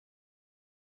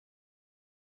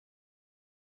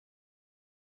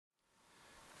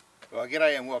Well,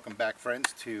 g'day and welcome back,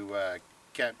 friends, to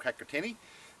Camp Cracker Tinny.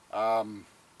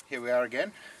 Here we are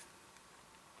again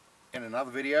in another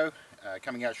video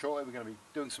coming out shortly. We're going to be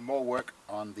doing some more work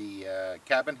on the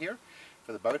cabin here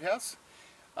for the boathouse.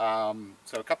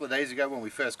 So a couple of days ago when we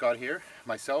first got here,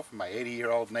 myself and my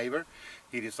 80-year-old neighbor,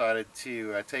 he decided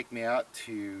to take me out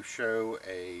to show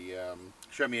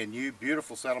me a new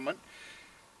beautiful settlement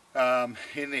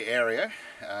in the area,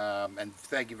 and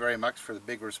thank you very much for the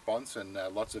big response and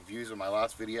lots of views on my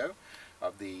last video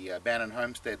of the abandoned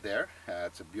homestead there.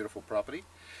 It's a beautiful property.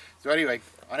 So anyway,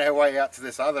 on our way out to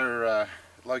this other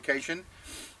location,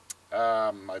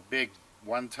 my big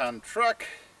 1-ton truck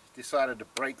decided to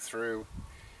break through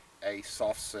a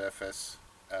soft surface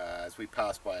as we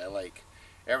passed by a lake.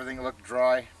 Everything looked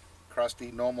dry,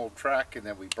 crusty, normal track, and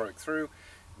then we broke through.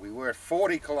 We were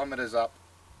 40 kilometers up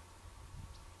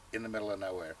in the middle of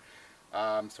nowhere.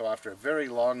 So after a very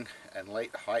long and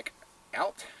late hike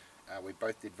out, we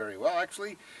both did very well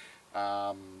actually.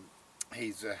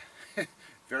 He's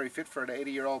very fit for an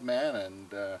 80-year-old man,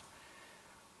 and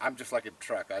I'm just like a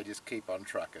truck. I just keep on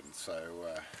trucking.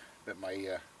 So, but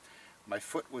my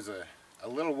foot was a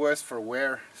little worse for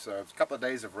wear, so a couple of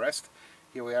days of rest.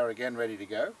 Here we are again, ready to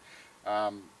go.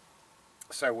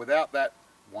 So without that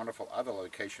wonderful other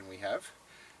location we have,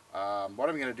 what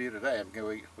I'm going to do today,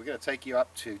 we're going to take you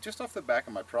up to just off the back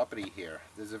of my property here.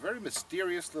 There's a very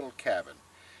mysterious little cabin.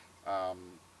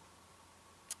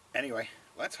 Anyway,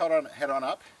 let's head on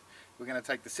up. We're going to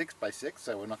take the 6x6,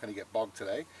 so we're not going to get bogged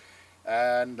today.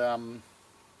 And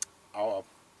I'll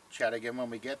chat again when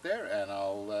we get there, and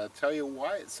I'll tell you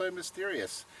why it's so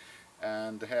mysterious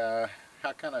and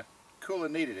how kind of cool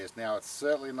and neat it is. Now, it's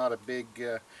certainly not a big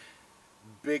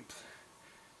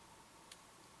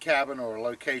cabin or a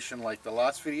location like the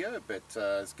last video, but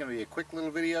it's going to be a quick little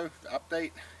video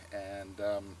update, and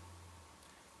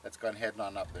let's go ahead and head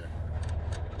on up there.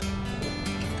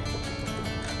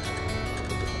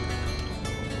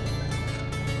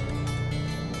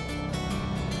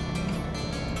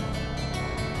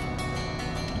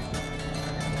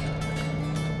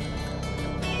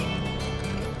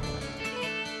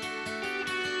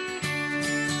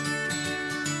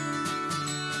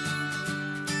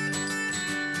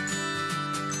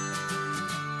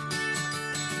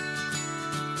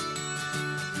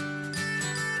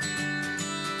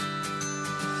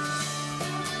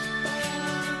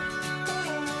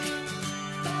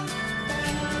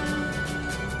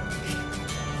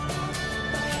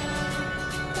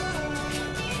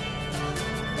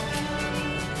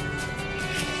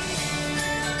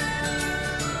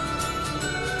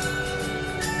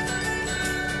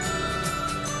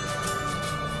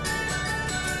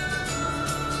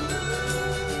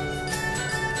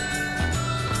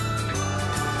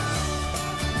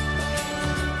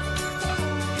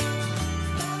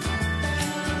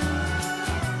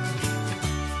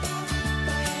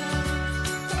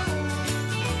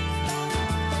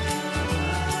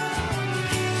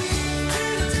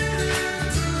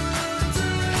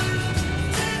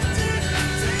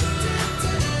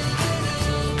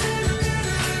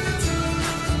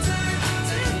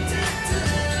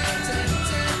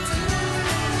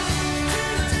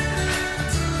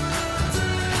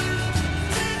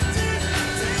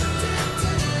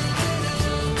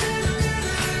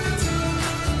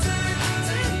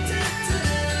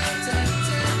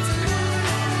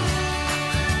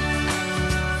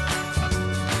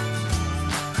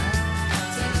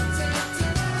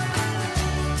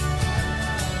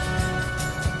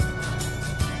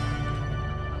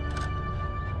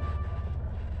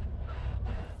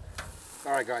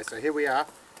 Alright guys, so here we are.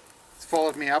 It's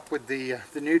followed me up with the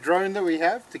new drone that we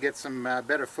have to get some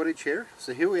better footage here.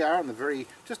 So here we are on the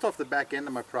just off the back end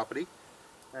of my property,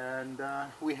 and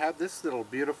we have this little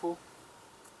beautiful,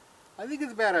 I think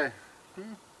it's about a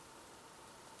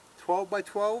 12 by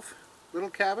 12 little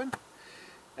cabin,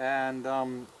 and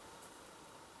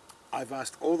I've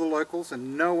asked all the locals,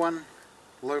 and no one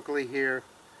locally here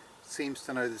seems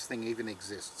to know this thing even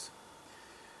exists.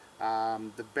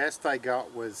 The best I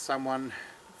got was someone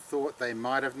thought they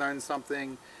might have known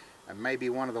something, and maybe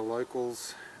one of the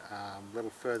locals a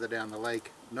little further down the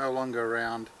lake, no longer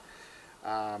around.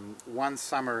 One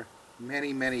summer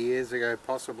many years ago,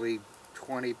 possibly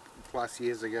 20 plus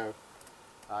years ago,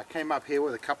 I came up here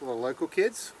with a couple of local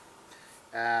kids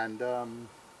and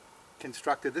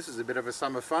constructed this as a bit of a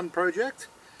summer fun project.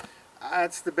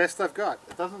 It's the best I've got.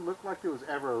 It doesn't look like there was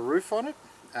ever a roof on it.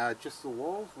 Just the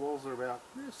walls. Walls are about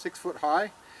 6 foot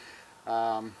high.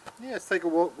 Yeah, let's take a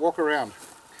walk around.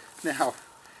 Now,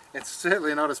 it's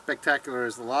certainly not as spectacular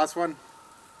as the last one,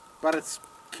 but it's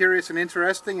curious and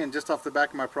interesting, and just off the back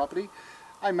of my property.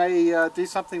 I may do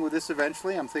something with this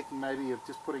eventually. I'm thinking maybe of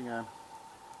just putting an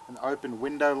open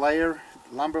window layer,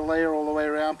 lumber layer all the way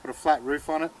around, put a flat roof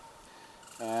on it,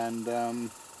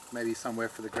 and maybe somewhere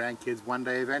for the grandkids one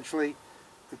day eventually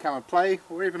to come and play,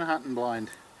 or even a hunting blind,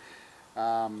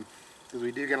 because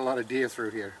we do get a lot of deer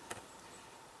through here.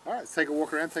 Alright, let's take a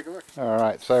walk around, take a look.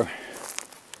 Alright, so a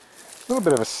little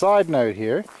bit of a side note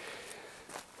here.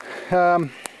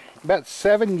 About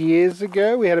 7 years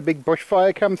ago we had a big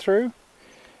bushfire come through,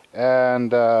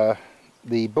 and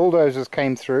the bulldozers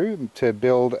came through to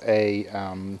build a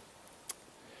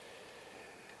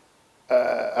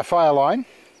fire line,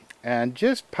 and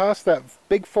just past that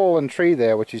big fallen tree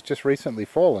there, which is just recently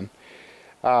fallen,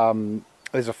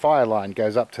 there's a fire line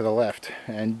goes up to the left,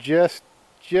 and just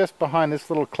behind this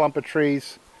little clump of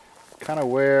trees, kind of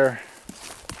where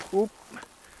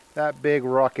that big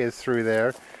rock is through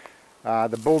there,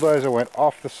 the bulldozer went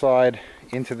off the side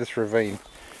into this ravine.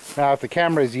 Now, if the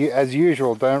cameras, as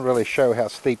usual, don't really show how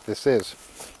steep this is.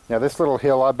 Now, this little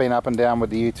hill I've been up and down with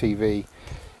the UTV,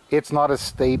 it's not as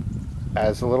steep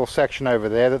as the little section over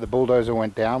there that the bulldozer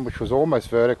went down, which was almost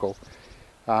vertical.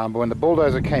 But when the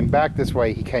bulldozer came back this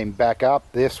way, he came back up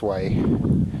this way,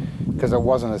 because it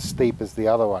wasn't as steep as the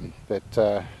other one. But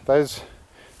those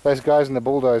guys in the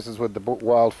bulldozers with the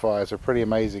wildfires are pretty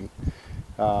amazing.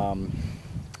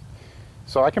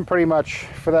 So I can pretty much,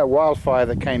 for that wildfire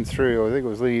that came through, I think it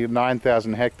was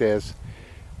 9,000 hectares,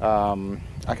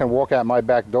 I can walk out my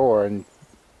back door, and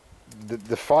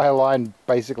the fire line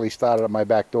basically started at my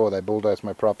back door. They bulldozed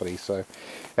my property. So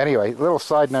anyway, little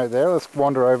side note there. Let's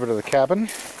wander over to the cabin,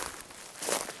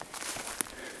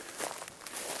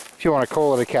 if you want to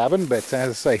call it a cabin. But as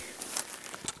I say,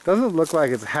 doesn't look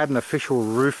like it's had an official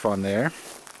roof on there.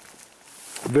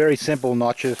 Very simple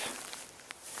notches.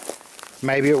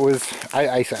 Maybe it was,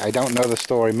 I don't know the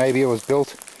story, maybe it was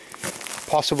built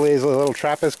possibly as a little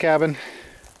trapper's cabin,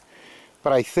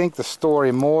 but I think the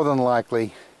story more than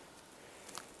likely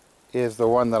is the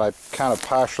one that I kind of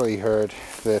partially heard,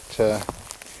 that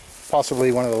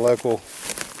possibly one of the local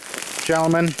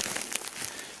gentlemen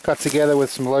got together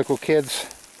with some local kids.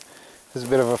 It's a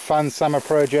bit of a fun summer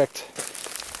project,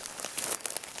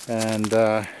 and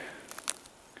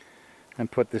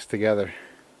put this together.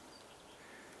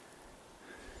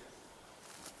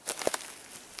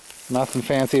 Nothing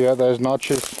fancy about those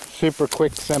notches, super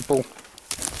quick, simple.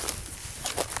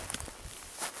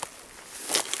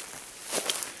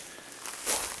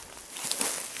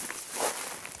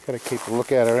 Gotta keep a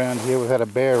lookout around here. We've had a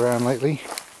bear around lately.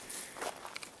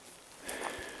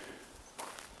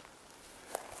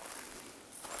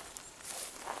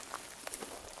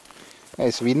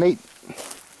 Hey, so it'd be neat.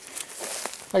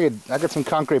 I got some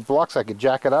concrete blocks. I could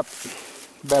jack it up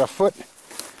about a foot,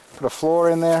 put a floor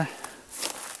in there.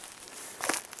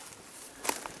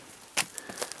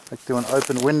 Like do an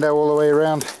open window all the way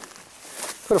around.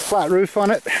 Put a flat roof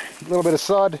on it, a little bit of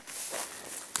sod.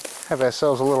 Have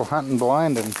ourselves a little hunting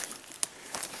blind and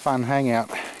fun hangout.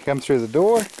 Come through the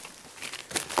door. It's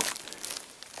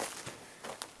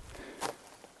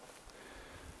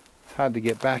hard to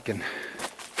get back in.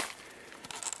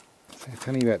 It's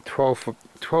only about 12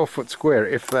 foot square,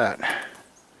 if that.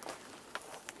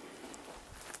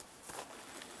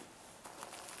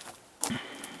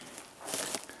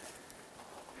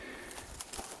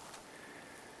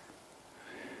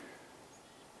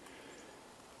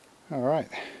 Alright,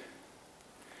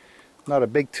 not a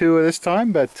big tour this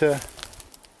time, but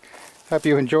hope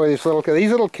you enjoy these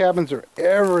little cabins are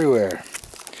everywhere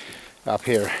up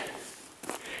here,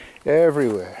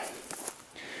 everywhere.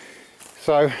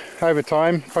 So over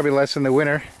time, probably less in the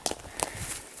winter,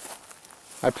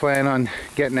 I plan on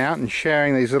getting out and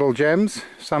sharing these little gems,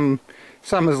 some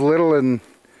as little and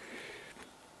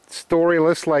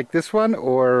storyless like this one,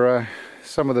 or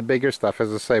some of the bigger stuff.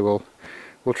 As I say, we'll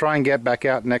try and get back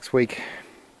out next week.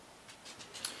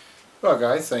 Well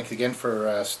guys, thanks again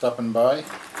for stopping by.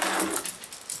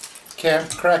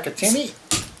 Camp Cracker Tinny.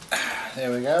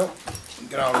 There we go.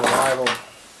 Good old reliable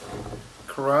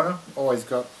Corona. Always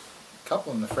got a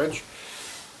couple in the fridge.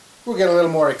 We'll get a little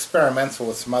more experimental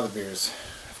with some other beers.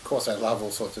 Of course I love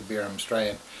all sorts of beer, I'm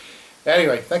Australian.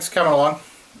 Anyway, thanks for coming along.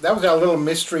 That was our little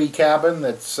mystery cabin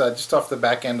that's just off the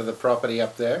back end of the property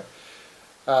up there.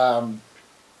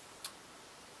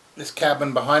 This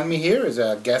cabin behind me here is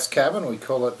our guest cabin. We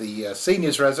call it the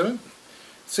seniors residence.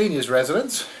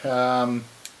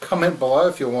 Comment below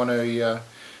if you want a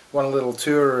little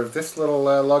tour of this little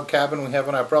log cabin we have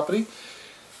on our property.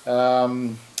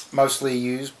 Mostly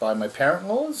used by my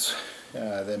parent-in-laws.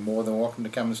 They're more than welcome to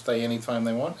come and stay anytime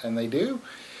they want, and they do.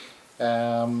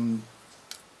 Yeah.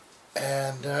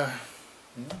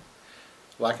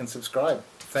 like and subscribe.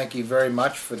 Thank you very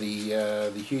much for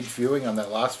the huge viewing on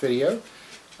that last video.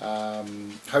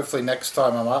 Hopefully next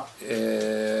time I'm up,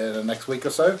 in the next week or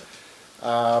so,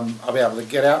 I'll be able to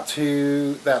get out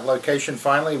to that location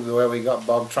finally where we got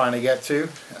Bob trying to get to,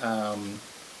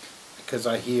 because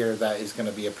I hear that is going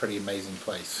to be a pretty amazing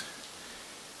place.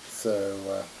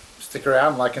 So stick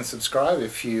around, like and subscribe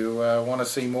if you want to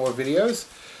see more videos.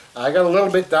 I got a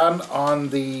little bit done on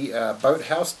the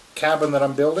boathouse cabin that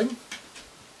I'm building.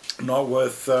 Not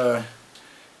worth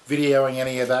videoing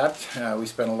any of that. We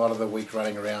spent a lot of the week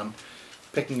running around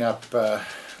picking up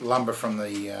lumber from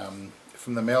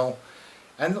the mill,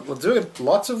 and we'll do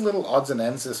lots of little odds and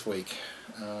ends this week.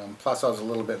 Plus I was a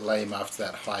little bit lame after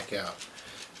that hike out.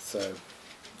 So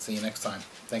see you next time.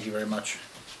 Thank you very much.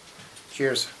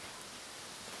 Cheers.